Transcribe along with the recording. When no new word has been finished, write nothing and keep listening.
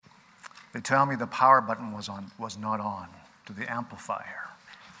They tell me the power button was not on to the amplifier,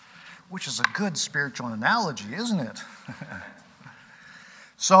 which is a good spiritual analogy, isn't it?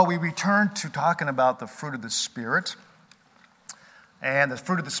 So we return to talking about the fruit of the Spirit. And the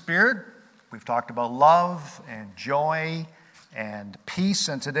fruit of the Spirit, we've talked about love and joy and peace.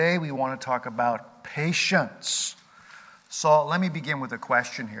 And today we want to talk about patience. So let me begin with a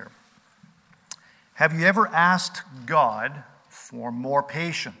question here. Have you ever asked God for more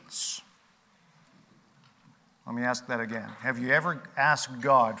patience? Let me ask that again. Have you ever asked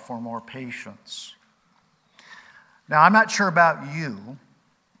God for more patience? Now, I'm not sure about you,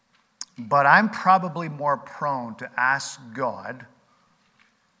 but I'm probably more prone to ask God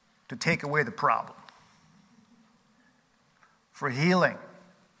to take away the problem, for healing,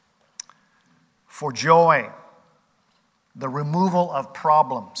 for joy, the removal of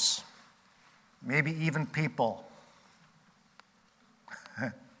problems, maybe even people,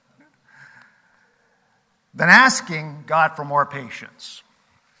 than asking God for more patience.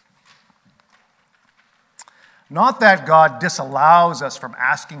 Not that God disallows us from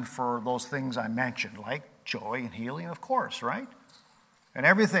asking for those things I mentioned, like joy and healing, of course, right? And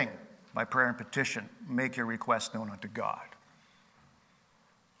everything, by prayer and petition, make your request known unto God.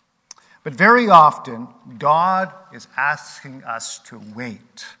 But very often, God is asking us to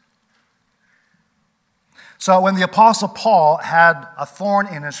wait. So when the Apostle Paul had a thorn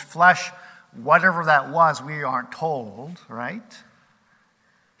in his flesh, whatever that was, we aren't told, right?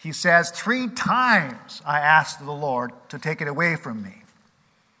 He says, 3 times I asked the Lord to take it away from me.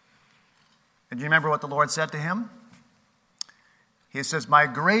 And do you remember what the Lord said to him? He says, my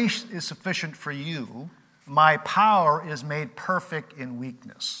grace is sufficient for you. My power is made perfect in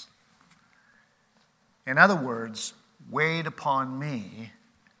weakness. In other words, wait upon me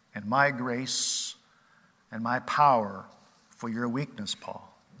and my grace and my power for your weakness, Paul.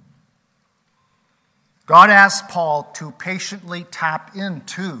 God asked Paul to patiently tap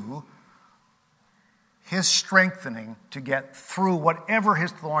into his strengthening to get through whatever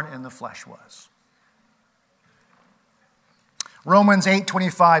his thorn in the flesh was. Romans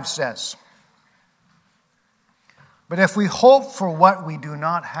 8:25 says, but if we hope for what we do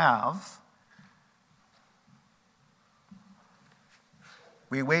not have,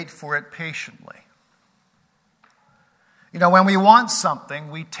 we wait for it patiently. You know, when we want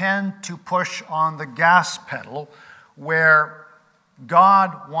something, we tend to push on the gas pedal where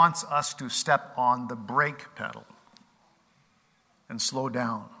God wants us to step on the brake pedal and slow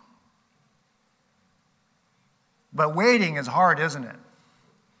down. But waiting is hard, isn't it?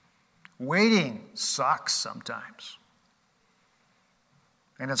 Waiting sucks sometimes.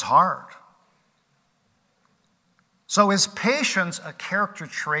 And it's hard. So is patience a character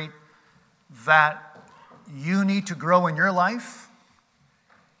trait that you need to grow in your life?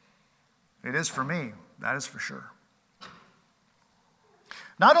 It is for me, that is for sure.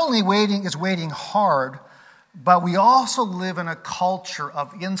 Not only is waiting hard, but we also live in a culture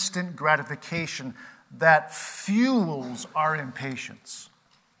of instant gratification that fuels our impatience.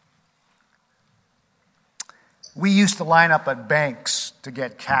 We used to line up at banks to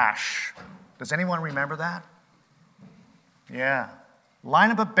get cash. Does anyone remember that? Yeah.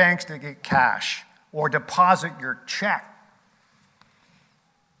 Line up at banks to get cash or deposit your check.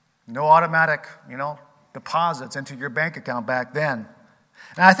 No automatic, deposits into your bank account back then.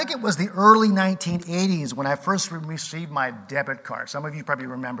 And I think it was the early 1980s when I first received my debit card. Some of you probably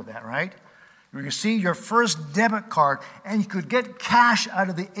remember that, right? You received your first debit card and you could get cash out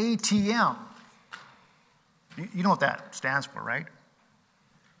of the ATM. You know what that stands for, right?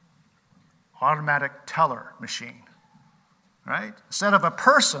 Automatic teller machine, right? Instead of a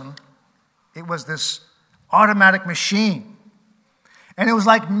person, it was this automatic machine. And it was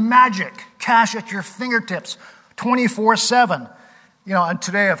like magic, cash at your fingertips, 24/7. And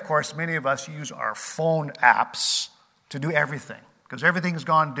today, of course, many of us use our phone apps to do everything because everything has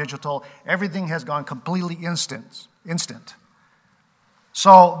gone digital. Everything has gone completely instant.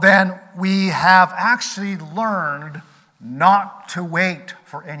 So then we have actually learned not to wait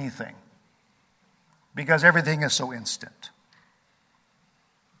for anything because everything is so instant.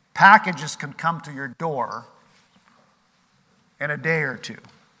 Packages can come to your door in a day or two.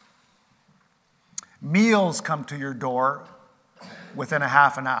 Meals come to your door within a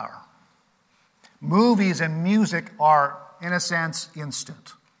half an hour. Movies and music are, in a sense,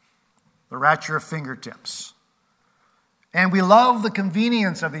 instant. They're at your fingertips. And we love the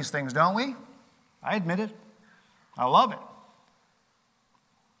convenience of these things, don't we? I admit it. I love it.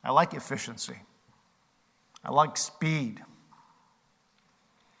 I like efficiency. I like speed.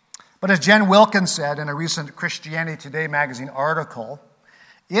 But as Jen Wilkins said in a recent Christianity Today magazine article,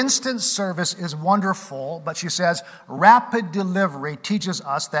 Instant service is wonderful, but she says rapid delivery teaches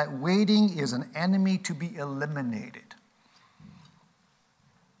us that waiting is an enemy to be eliminated,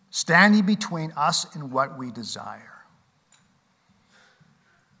 standing between us and what we desire.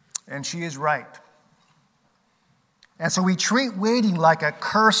 And she is right. And so we treat waiting like a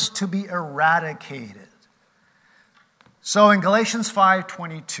curse to be eradicated. So in Galatians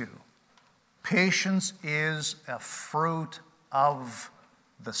 5:22, patience is a fruit of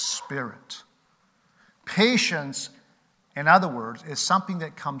the Spirit. Patience, in other words, is something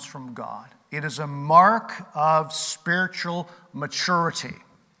that comes from God. It is a mark of spiritual maturity.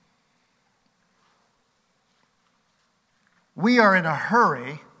 We are in a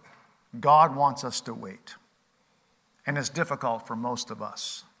hurry. God wants us to wait. And it's difficult for most of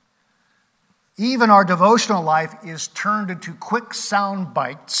us. Even our devotional life is turned into quick sound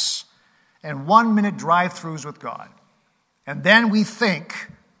bites and 1-minute drive-thrus with God. And then we think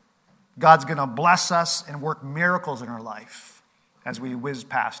God's going to bless us and work miracles in our life as we whiz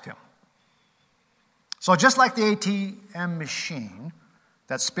past Him. So just like the ATM machine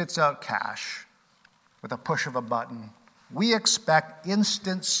that spits out cash with a push of a button, we expect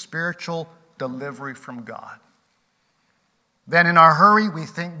instant spiritual delivery from God. Then in our hurry, we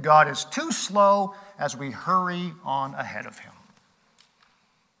think God is too slow as we hurry on ahead of Him.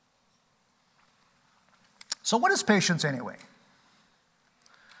 So what is patience anyway?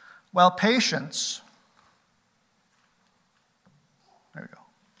 Well, patience, there we go,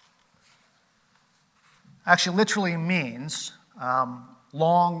 actually literally means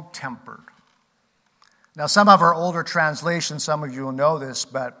long-tempered. Now, some of our older translations, some of you will know this,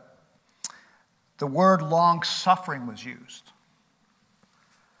 but the word long-suffering was used.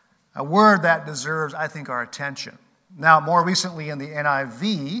 A word that deserves, I think, our attention. Now, more recently in the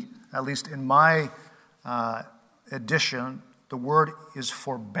NIV, at least in my edition, the word is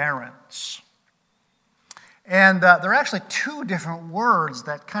forbearance. And there are actually two different words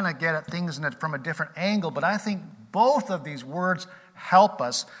that kind of get at things from a different angle, but I think both of these words help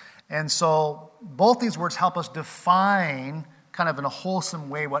us. And so both these words help us define kind of in a wholesome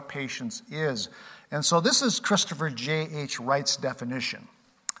way what patience is. And so this is Christopher J.H. Wright's definition.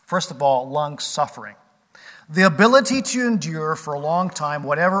 First of all, long-suffering. The ability to endure for a long time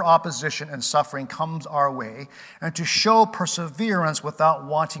whatever opposition and suffering comes our way, and to show perseverance without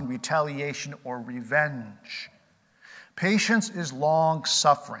wanting retaliation or revenge. Patience is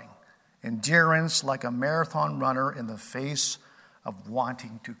long-suffering, endurance like a marathon runner in the face of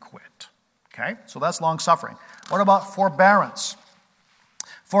wanting to quit. Okay, so that's long-suffering. What about forbearance?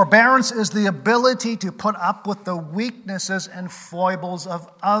 Forbearance is the ability to put up with the weaknesses and foibles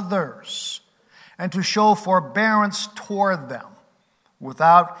of others and to show forbearance toward them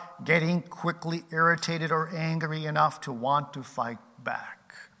without getting quickly irritated or angry enough to want to fight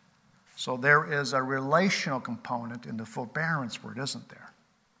back. So there is a relational component in the forbearance word, isn't there?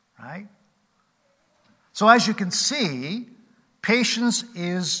 Right? So as you can see, patience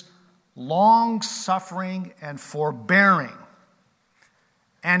is long-suffering and forbearing.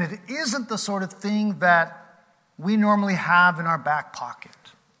 And it isn't the sort of thing that we normally have in our back pocket.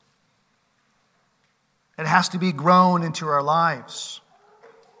 It has to be grown into our lives.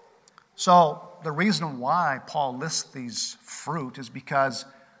 So the reason why Paul lists these fruit is because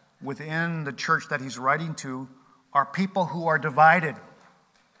within the church that he's writing to are people who are divided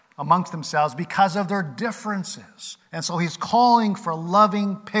amongst themselves because of their differences. And so he's calling for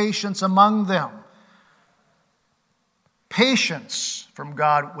loving patience among them. Patience from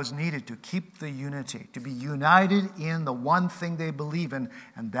God was needed to keep the unity, to be united in the one thing they believe in,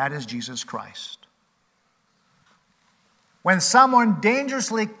 and that is Jesus Christ. When someone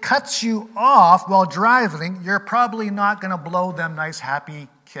dangerously cuts you off while driving, you're probably not going to blow them nice, happy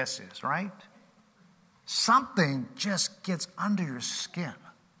kisses, right? Something just gets under your skin.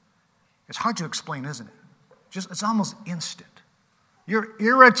 It's hard to explain, isn't it? It's almost instant. You're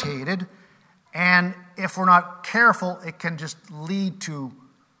irritated, and if we're not careful, it can just lead to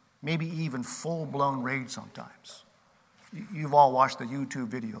maybe even full-blown rage sometimes. You've all watched the YouTube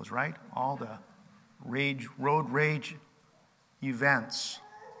videos, right? All the road rage events.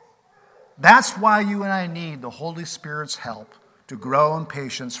 That's why you and I need the Holy Spirit's help to grow in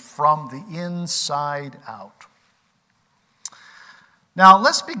patience from the inside out. Now,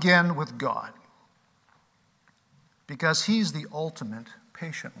 let's begin with God, because He's the ultimate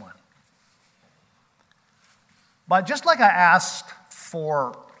patient one. But just like I asked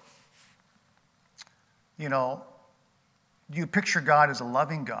for, do you picture God as a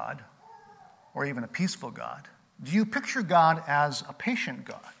loving God or even a peaceful God? Do you picture God as a patient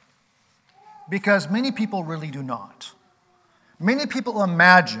God? Because many people really do not. Many people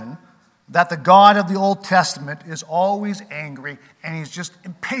imagine that the God of the Old Testament is always angry and he's just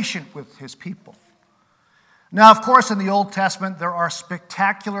impatient with his people. Now, of course, in the Old Testament, there are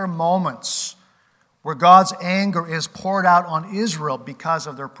spectacular moments where God's anger is poured out on Israel because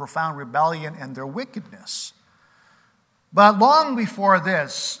of their profound rebellion and their wickedness. But long before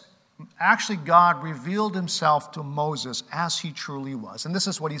this, actually God revealed himself to Moses as he truly was. And this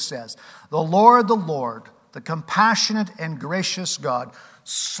is what he says: the Lord, the compassionate and gracious God,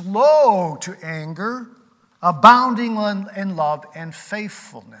 slow to anger, abounding in love and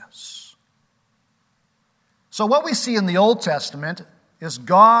faithfulness. So what we see in the Old Testament is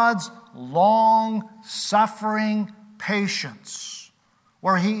God's long-suffering patience,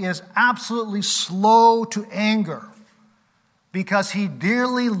 where he is absolutely slow to anger because he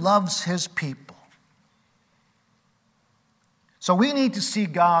dearly loves his people. So we need to see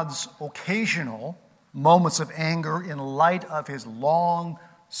God's occasional moments of anger in light of his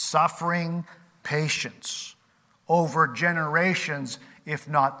long-suffering patience over generations, if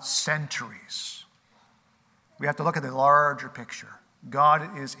not centuries. We have to look at the larger picture.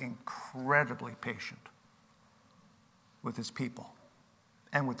 God is incredibly patient with his people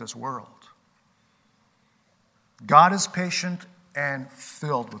and with this world. God is patient and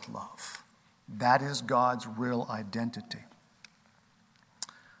filled with love. That is God's real identity.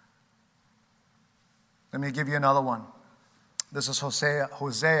 Let me give you another one. This is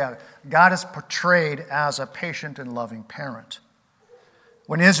Hosea. God is portrayed as a patient and loving parent.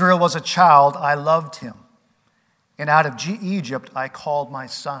 When Israel was a child, I loved him. And out of Egypt I called my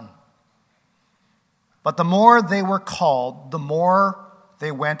son. But the more they were called, the more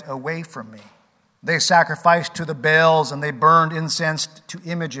they went away from me. They sacrificed to the Baals and they burned incense to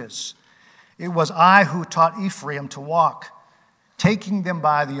images. It was I who taught Ephraim to walk, taking them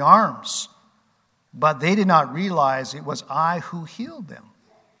by the arms. But they did not realize it was I who healed them.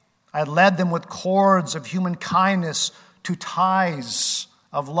 I led them with cords of human kindness to ties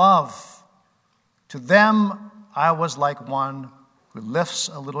of love. To them I was like one who lifts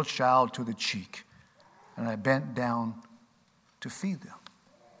a little child to the cheek, and I bent down to feed them.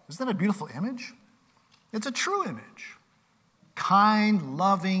 Isn't that a beautiful image? It's a true image. Kind,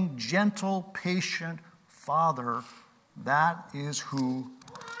 loving, gentle, patient Father, that is who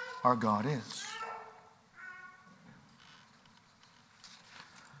our God is.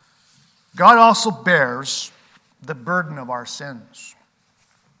 God also bears the burden of our sins.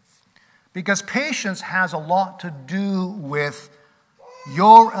 Because patience has a lot to do with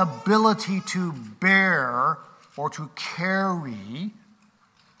your ability to bear or to carry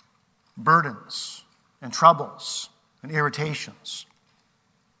burdens and troubles and irritations.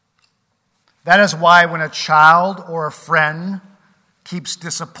 That is why when a child or a friend keeps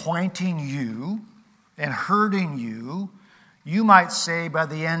disappointing you and hurting you, you might say by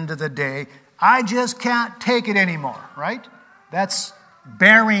the end of the day, I just can't take it anymore, right? That's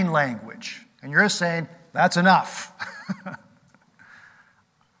bearing language. And you're saying, that's enough.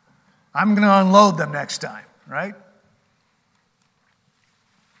 I'm going to unload them next time, right?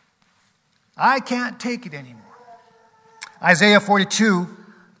 I can't take it anymore. Isaiah 42,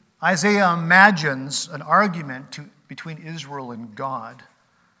 Isaiah imagines an argument between Israel and God.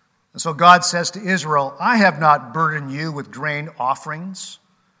 And so God says to Israel, I have not burdened you with grain offerings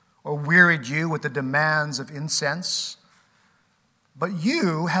or wearied you with the demands of incense, but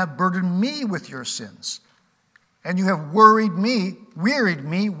you have burdened me with your sins, and you have wearied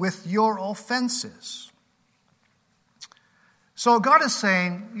me with your offenses. So God is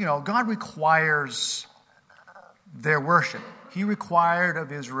saying, God requires their worship. He required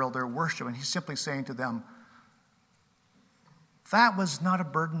of Israel their worship, and he's simply saying to them, that was not a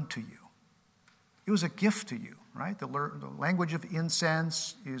burden to you. It was a gift to you, right? The language of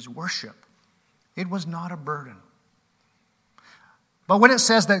incense is worship. It was not a burden. But when it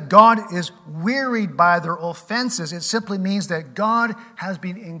says that God is wearied by their offenses, it simply means that God has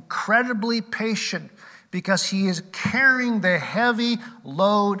been incredibly patient because he is carrying the heavy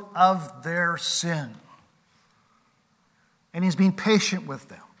load of their sin. And he's being patient with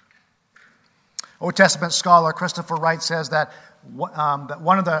them. Old Testament scholar Christopher Wright says that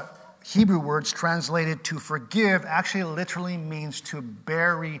one of the Hebrew words translated to forgive actually literally means to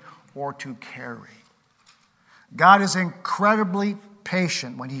bury or to carry. God is incredibly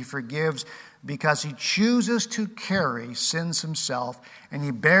patient when he forgives because he chooses to carry sins himself and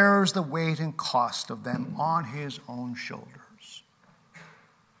he bears the weight and cost of them on his own shoulders.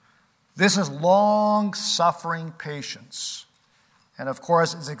 This is long-suffering patience. And of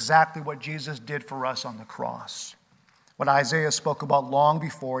course, it's exactly what Jesus did for us on the cross. What Isaiah spoke about long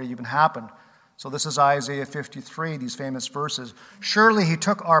before it even happened. So this is Isaiah 53, these famous verses. Surely he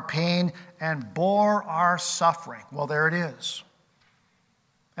took our pain and bore our suffering. Well, there it is.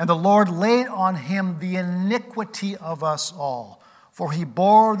 And the Lord laid on him the iniquity of us all. For he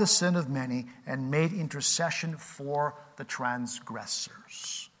bore the sin of many and made intercession for the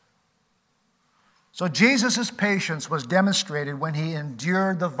transgressors. So Jesus' patience was demonstrated when he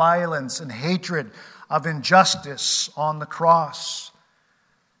endured the violence and hatred of injustice on the cross.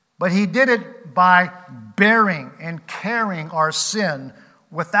 But he did it by bearing and carrying our sin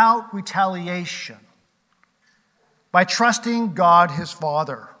without retaliation, by trusting God his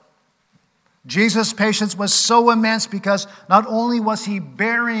Father. Jesus' patience was so immense because not only was he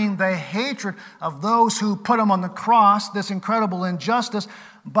bearing the hatred of those who put him on the cross, this incredible injustice,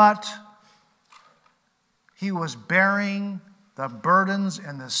 but he was bearing the burdens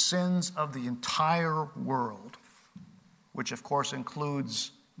and the sins of the entire world, which of course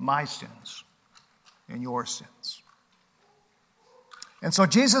includes my sins and your sins. And so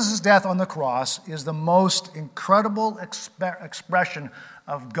Jesus' death on the cross is the most incredible expression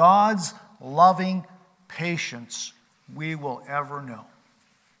of God's loving patience we will ever know.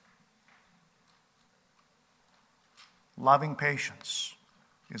 Loving patience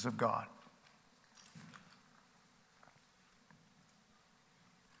is of God.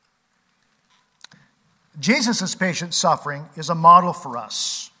 Jesus' patient suffering is a model for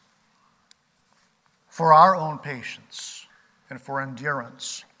us, for our own patience and for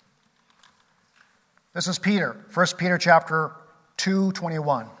endurance. This is Peter, 1 Peter chapter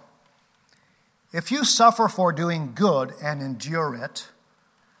 2:21. If you suffer for doing good and endure it,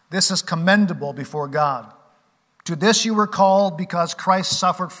 this is commendable before God. To this you were called because Christ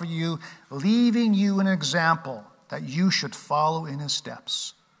suffered for you, leaving you an example that you should follow in his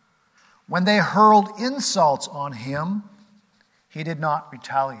steps. When they hurled insults on him, he did not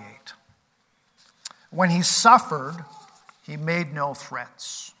retaliate. When he suffered, he made no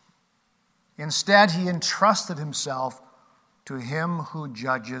threats. Instead, he entrusted himself to him who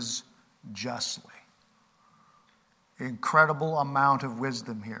judges justly. Incredible amount of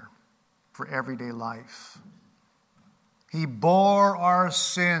wisdom here for everyday life. He bore our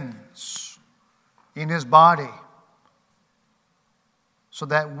sins in his body so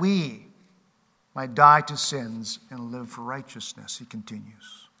that we might die to sins and live for righteousness, he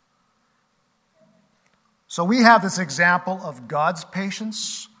continues. So we have this example of God's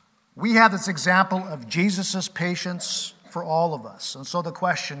patience. We have this example of Jesus' patience for all of us. And so the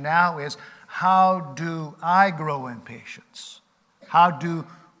question now is, how do I grow in patience? How do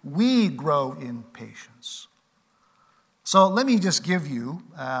we grow in patience? So let me just give you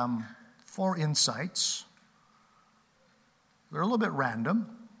 4 insights. They're a little bit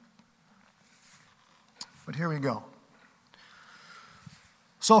random, but here we go.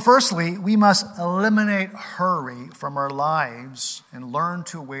 So firstly, we must eliminate hurry from our lives and learn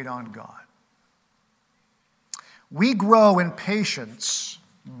to wait on God. We grow in patience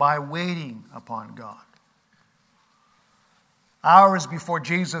by waiting upon God. Hours before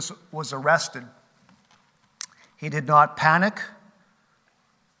Jesus was arrested, he did not panic.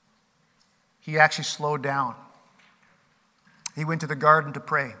 He actually slowed down. He went to the garden to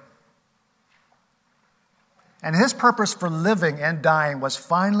pray. And his purpose for living and dying was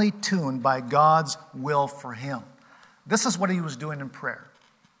finely tuned by God's will for him. This is what he was doing in prayer.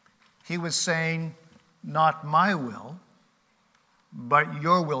 He was saying, not my will, but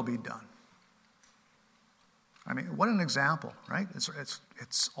your will be done. I mean, what an example, right?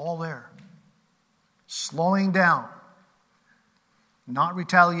 It's all there. Slowing down, not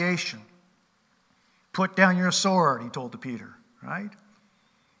retaliation. Put down your sword, he told to Peter, right?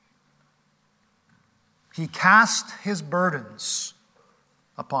 He cast his burdens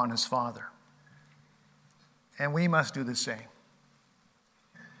upon his Father. And we must do the same.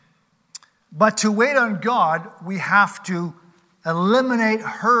 But to wait on God, we have to eliminate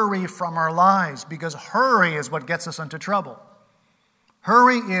hurry from our lives, because hurry is what gets us into trouble.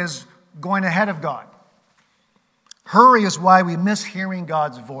 Hurry is going ahead of God. Hurry is why we miss hearing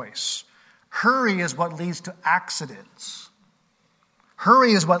God's voice. Hurry is what leads to accidents.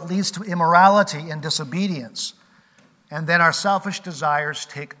 Hurry is what leads to immorality and disobedience. And then our selfish desires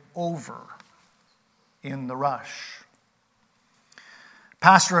take over in the rush.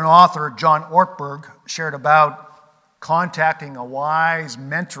 Pastor and author John Ortberg shared about contacting a wise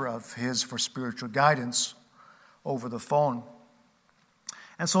mentor of his for spiritual guidance over the phone.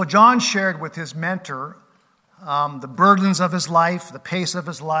 And so John shared with his mentor the burdens of his life, the pace of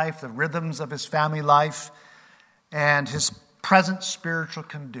his life, the rhythms of his family life, and his present spiritual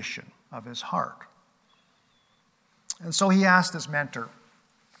condition of his heart. And so he asked his mentor,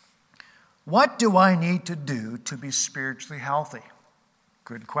 What do I need to do to be spiritually healthy?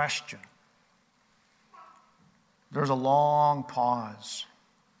 Good question. There's a long pause.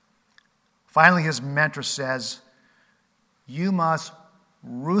 Finally, his mentor says, you must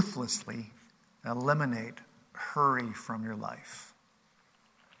ruthlessly eliminate hurry from your life.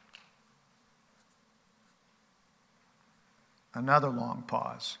 Another long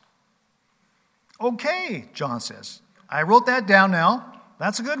pause. Okay, John says. I wrote that down now.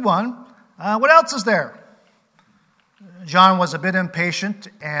 That's a good one. What else is there? John was a bit impatient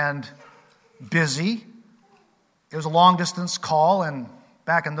and busy. It was a long-distance call, and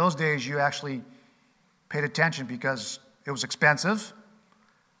back in those days, you actually paid attention because it was expensive.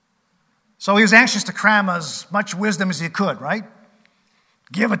 So he was anxious to cram as much wisdom as he could, right?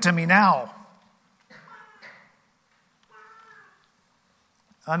 Give it to me now.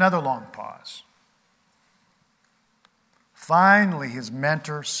 Another long pause. Finally, his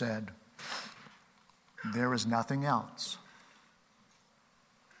mentor said, there is nothing else.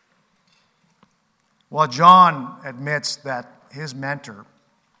 Well, John admits that his mentor,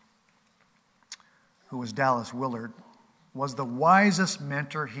 who was Dallas Willard, was the wisest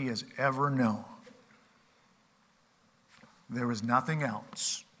mentor he has ever known. There is nothing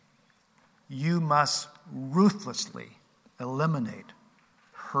else. You must ruthlessly eliminate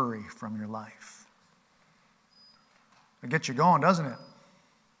hurry from your life. It gets you going, doesn't it?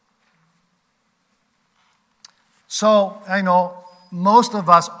 So, I know most of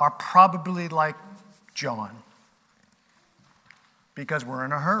us are probably like John because we're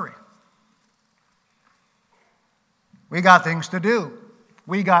in a hurry. We got things to do.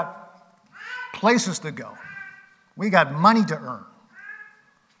 We got places to go. We got money to earn.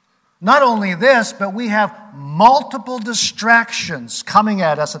 Not only this, but we have multiple distractions coming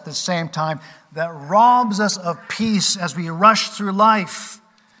at us at the same time that robs us of peace as we rush through life.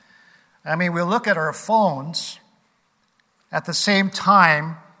 I mean, we look at our phones. At the same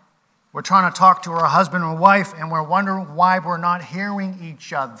time, we're trying to talk to our husband and wife, and we're wondering why we're not hearing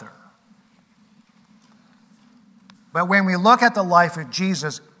each other. But when we look at the life of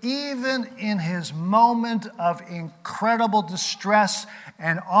Jesus, even in his moment of incredible distress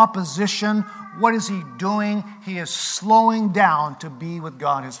and opposition, what is he doing? He is slowing down to be with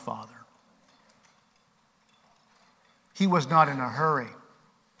God his Father. He was not in a hurry.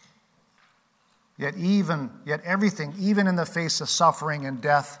 Yet everything, even in the face of suffering and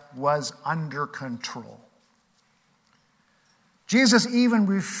death, was under control. Jesus even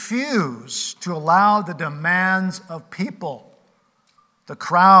refused to allow the demands of people, the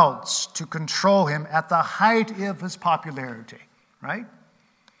crowds, to control him at the height of his popularity, right?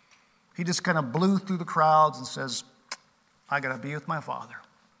 He just kind of blew through the crowds and says, I got to be with my Father.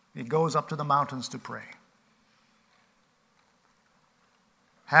 He goes up to the mountains to pray.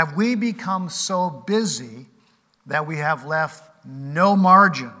 Have we become so busy that we have left no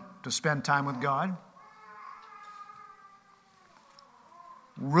margin to spend time with God?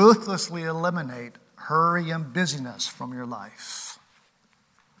 Ruthlessly eliminate hurry and busyness from your life.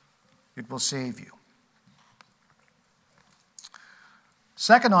 It will save you.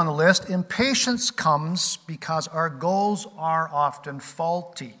 Second on the list, impatience comes because our goals are often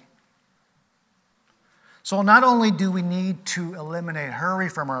faulty. So not only do we need to eliminate hurry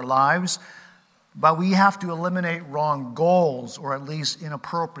from our lives, but we have to eliminate wrong goals, or at least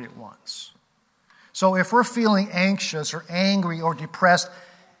inappropriate ones. So if we're feeling anxious or angry or depressed,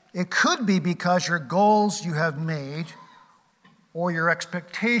 it could be because your goals you have made or your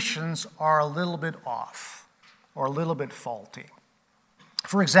expectations are a little bit off or a little bit faulty.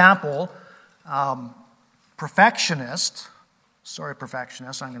 For example, perfectionists, I'm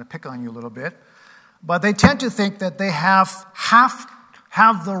going to pick on you a little bit, but they tend to think that they have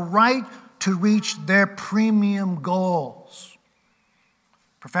the right to reach their premium goals.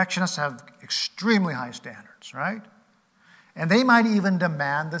 Perfectionists have extremely high standards, right? And they might even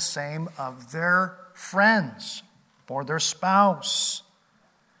demand the same of their friends or their spouse.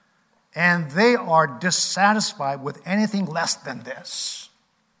 And they are dissatisfied with anything less than this.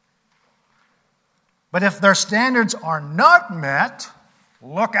 But if their standards are not met,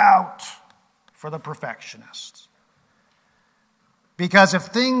 look out for the perfectionists. Because if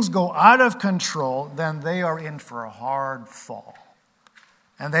things go out of control, then they are in for a hard fall.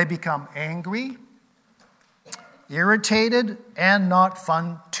 And they become angry, irritated, and not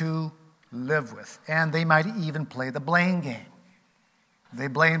fun to live with. And they might even play the blame game. They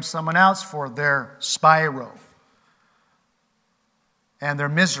blame someone else for their spiral. And their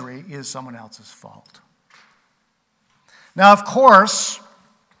misery is someone else's fault. Now, of course,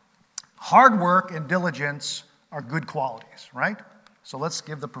 hard work and diligence are good qualities, right? So let's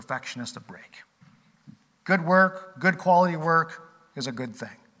give the perfectionist a break. Good work, good quality work is a good thing.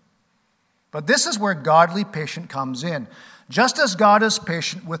 But this is where godly patience comes in. Just as God is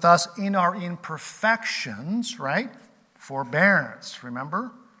patient with us in our imperfections, right? Forbearance,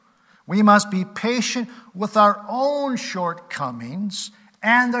 remember? We must be patient with our own shortcomings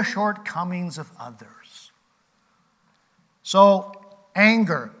and the shortcomings of others. So,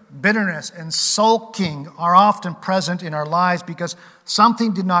 anger, bitterness, and sulking are often present in our lives because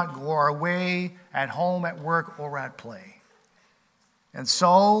something did not go our way at home, at work, or at play. And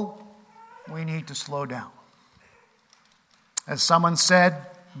so, we need to slow down. As someone said,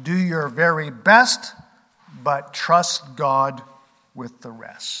 do your very best, but trust God with the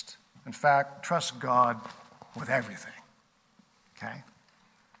rest. In fact, trust God with everything. Okay?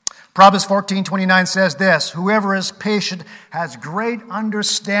 Proverbs 14:29 says this, whoever is patient has great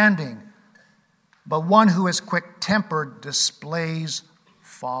understanding, but one who is quick-tempered displays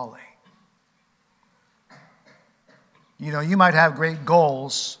folly. You know, you might have great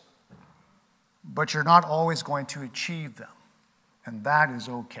goals, but you're not always going to achieve them. And that is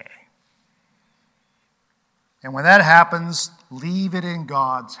okay. And when that happens, leave it in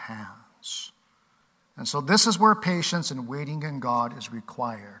God's hands. And so this is where patience and waiting in God is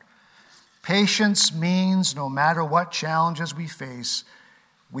required. Patience means no matter what challenges we face,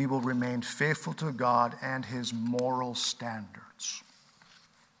 we will remain faithful to God and His moral standards.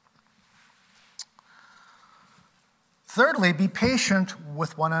 Thirdly, be patient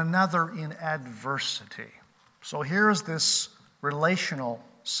with one another in adversity. So here's this relational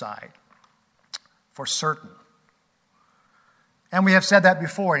side for certain. And we have said that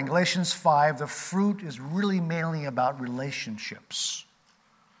before. In Galatians 5, the fruit is really mainly about relationships.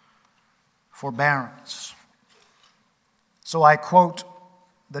 Forbearance. So I quote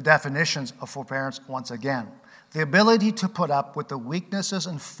the definitions of forbearance once again. The ability to put up with the weaknesses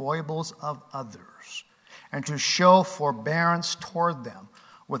and foibles of others and to show forbearance toward them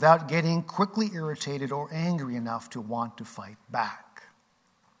without getting quickly irritated or angry enough to want to fight back.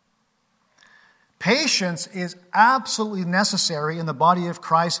 Patience is absolutely necessary in the body of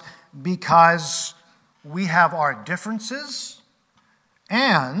Christ because we have our differences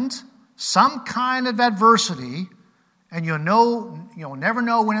and some kind of adversity, and you'll never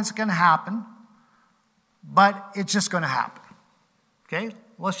know when it's going to happen, but it's just going to happen. Okay?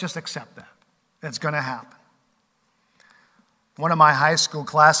 Let's just accept that. It's going to happen. One of my high school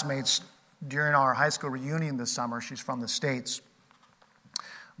classmates during our high school reunion this summer, she's from the States,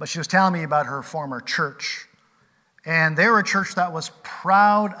 but she was telling me about her former church. And they were a church that was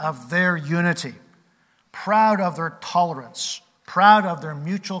proud of their unity, proud of their tolerance, proud of their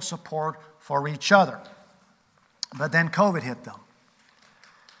mutual support for each other. But then COVID hit them.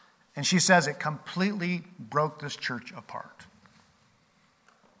 And she says it completely broke this church apart.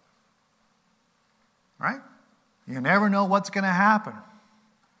 Right? You never know what's going to happen.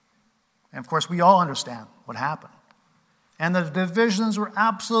 And of course, we all understand what happened. And the divisions were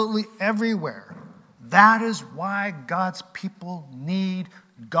absolutely everywhere. That is why God's people need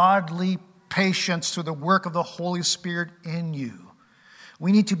godly patience through the work of the Holy Spirit in you.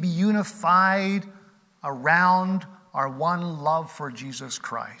 We need to be unified around our one love for Jesus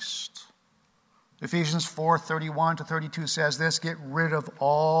Christ. Ephesians 4:31-32 says this, get rid of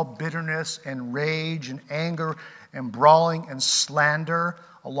all bitterness and rage and anger and brawling and slander,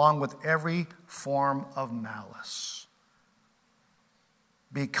 along with every form of malice.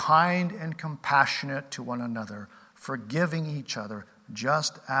 Be kind and compassionate to one another, forgiving each other,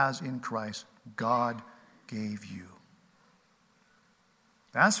 just as in Christ God gave you.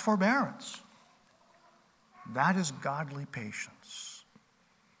 That's forbearance. That is godly patience.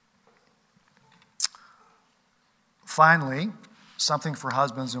 Finally, something for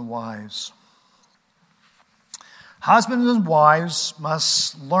husbands and wives. Husbands and wives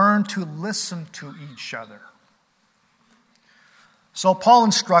must learn to listen to each other. So Paul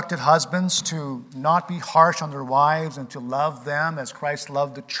instructed husbands to not be harsh on their wives and to love them as Christ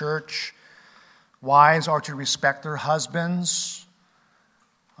loved the church. Wives are to respect their husbands.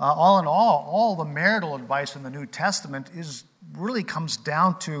 All in all the marital advice in the New Testament really comes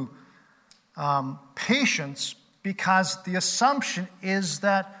down to patience, because the assumption is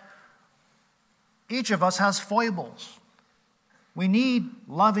that each of us has foibles. We need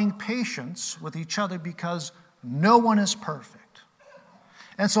loving patience with each other because no one is perfect.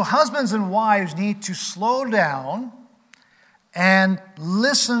 And so husbands and wives need to slow down and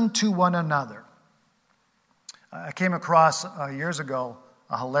listen to one another. I came across years ago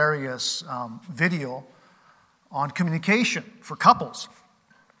a hilarious video on communication for couples.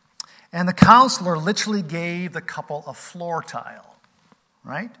 And the counselor literally gave the couple a floor tile.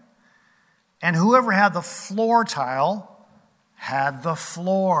 right? And whoever had the floor tile had the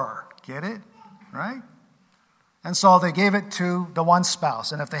floor. Get it? Right? And so they gave it to the one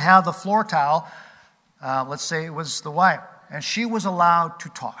spouse. And if they had the floor tile, let's say it was the wife, and she was allowed to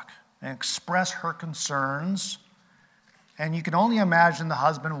talk and express her concerns. And you can only imagine the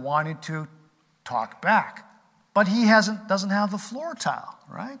husband wanted to talk back. But he doesn't have the floor tile,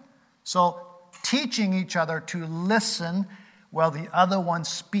 right? So teaching each other to listen while the other one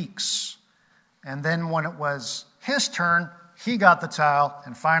speaks. And then when it was his turn, he got the tile,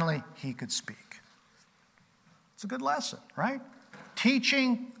 and finally he could speak. It's a good lesson, right?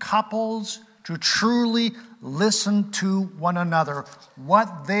 Teaching couples to truly listen to one another,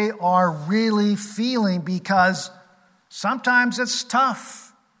 what they are really feeling, because sometimes it's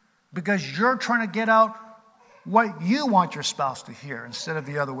tough, because you're trying to get out what you want your spouse to hear instead of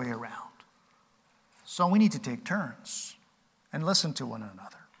the other way around. So we need to take turns and listen to one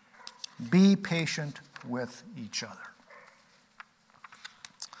another. Be patient with each other.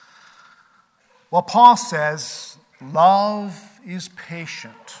 Well, Paul says love is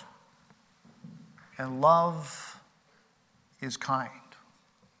patient and love is kind.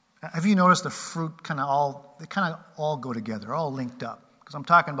 Have you noticed the fruit kind of all go together, all linked up? Because I'm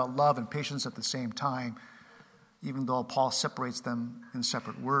talking about love and patience at the same time, even though Paul separates them in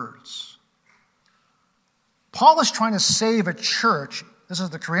separate words. Paul is trying to save a church, this is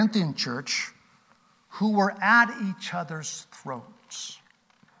the Corinthian church, who were at each other's throats.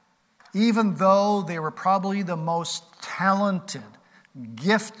 Even though they were probably the most talented,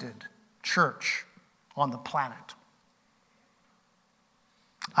 gifted church on the planet.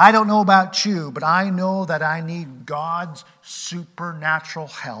 I don't know about you, but I know that I need God's supernatural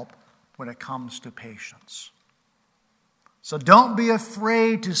help when it comes to patience. So don't be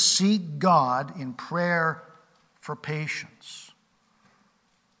afraid to seek God in prayer for patience.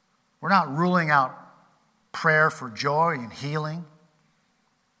 We're not ruling out prayer for joy and healing.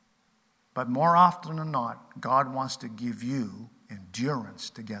 But more often than not, God wants to give you endurance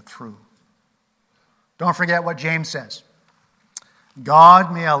to get through. Don't forget what James says.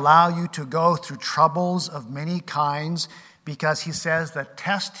 God may allow you to go through troubles of many kinds because he says the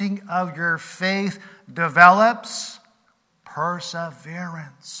testing of your faith develops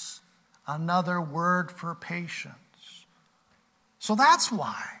perseverance. Another word for patience. So that's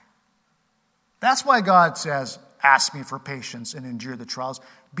why. That's why God says, ask me for patience and endure the trials.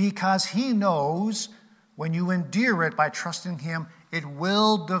 Because he knows when you endure it by trusting him, it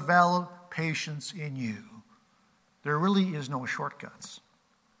will develop patience in you. There really is no shortcuts,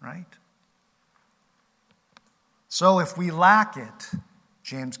 right? So if we lack it,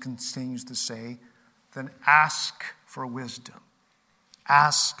 James continues to say, then ask for wisdom.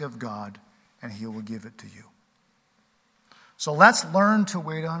 Ask of God, and he will give it to you. So let's learn to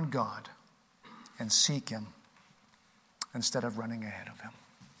wait on God and seek him instead of running ahead of him.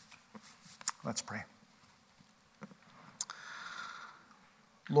 Let's pray.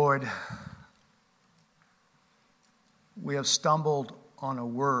 Lord, we have stumbled on a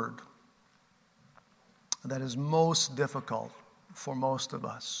word that is most difficult for most of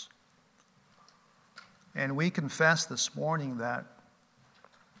us. And we confess this morning that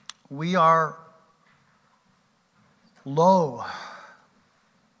we are low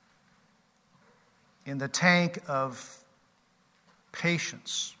in the tank of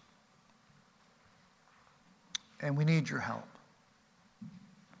patience. And we need your help.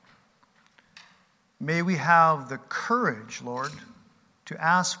 May we have the courage, Lord, to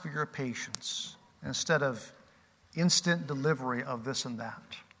ask for your patience instead of instant delivery of this and that.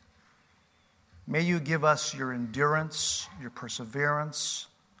 May you give us your endurance, your perseverance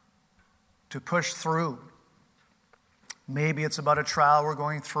to push through. Maybe it's about a trial we're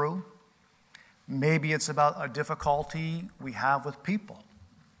going through. Maybe it's about a difficulty we have with people.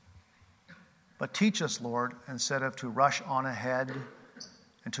 But teach us, Lord, instead of to rush on ahead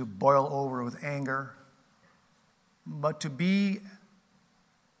and to boil over with anger, but to be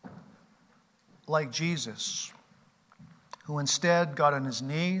like Jesus, who instead got on his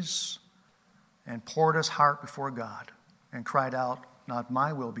knees and poured his heart before God and cried out, not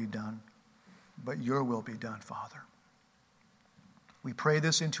my will be done, but your will be done, Father. We pray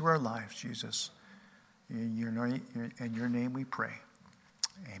this into our lives, Jesus. In your name we pray.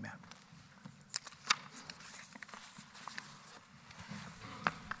 Amen.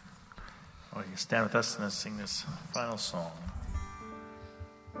 Well, you stand with us and let's sing this final song.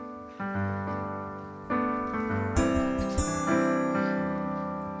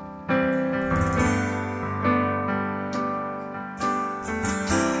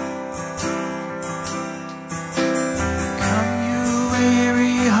 Come you weary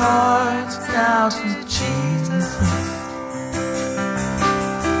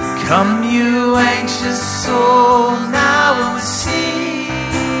Come, you anxious soul, now and see.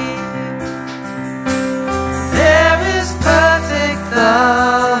 There is perfect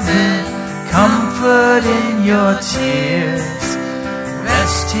love and comfort in your tears.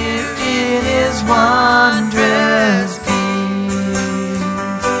 Rest here in His wondrous peace.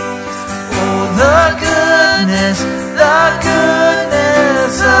 Oh, the goodness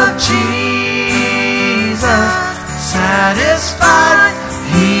of Jesus. Satisfied,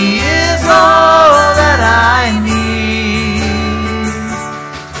 He is all that I need.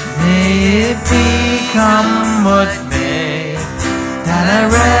 May it become what may, that I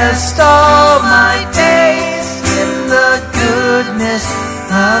rest all my days in the goodness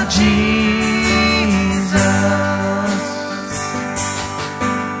of Jesus.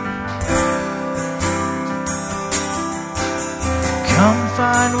 Come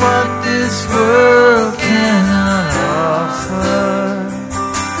find what this world cannot offer.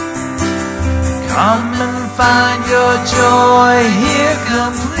 Come and find your joy here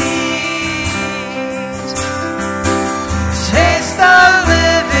complete. Taste the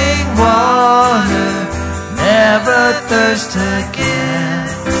living water, never thirst again.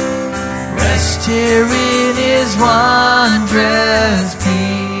 Rest here in His wondrous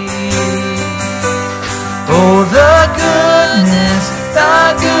peace. Oh, the goodness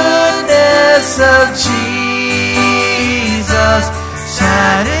of Jesus.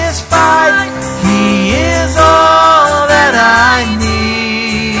 Satisfied, He is all that I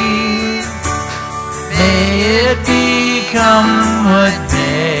need. May it become what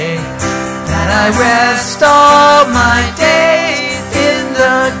may, that I rest all my days in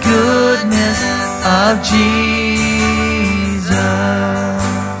the goodness of Jesus.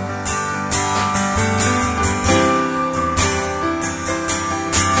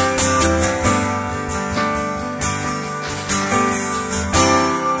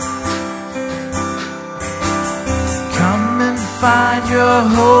 Find your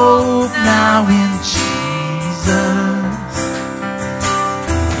hope now in Jesus.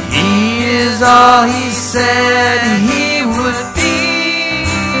 He is all He said He would be.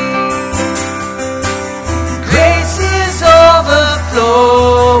 Grace is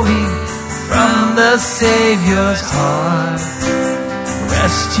overflowing from the Savior's heart.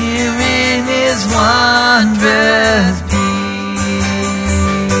 Rest here in His wondrous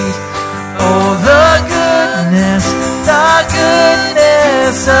peace. Oh, the goodness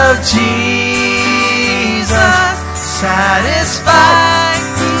of Jesus. Satisfied,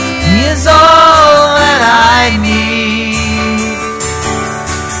 He is all that I need.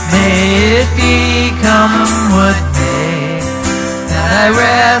 May it become what may, that I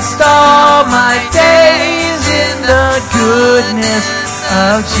rest all my days in the goodness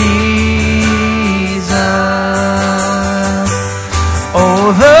of Jesus.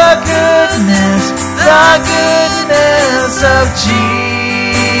 Oh, the goodness of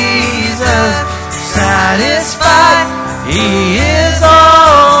Jesus. Satisfied, He is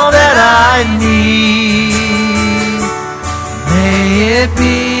all that I need. May it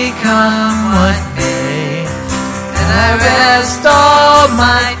become what may, and I rest all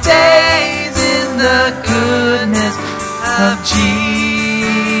my days in the goodness of Jesus.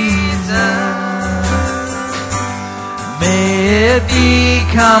 May it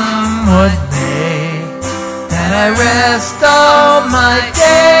become what may, that I rest all my days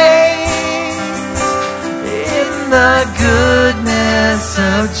in the goodness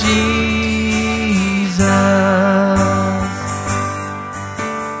of Jesus.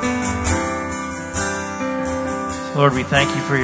 Lord, we thank You for Your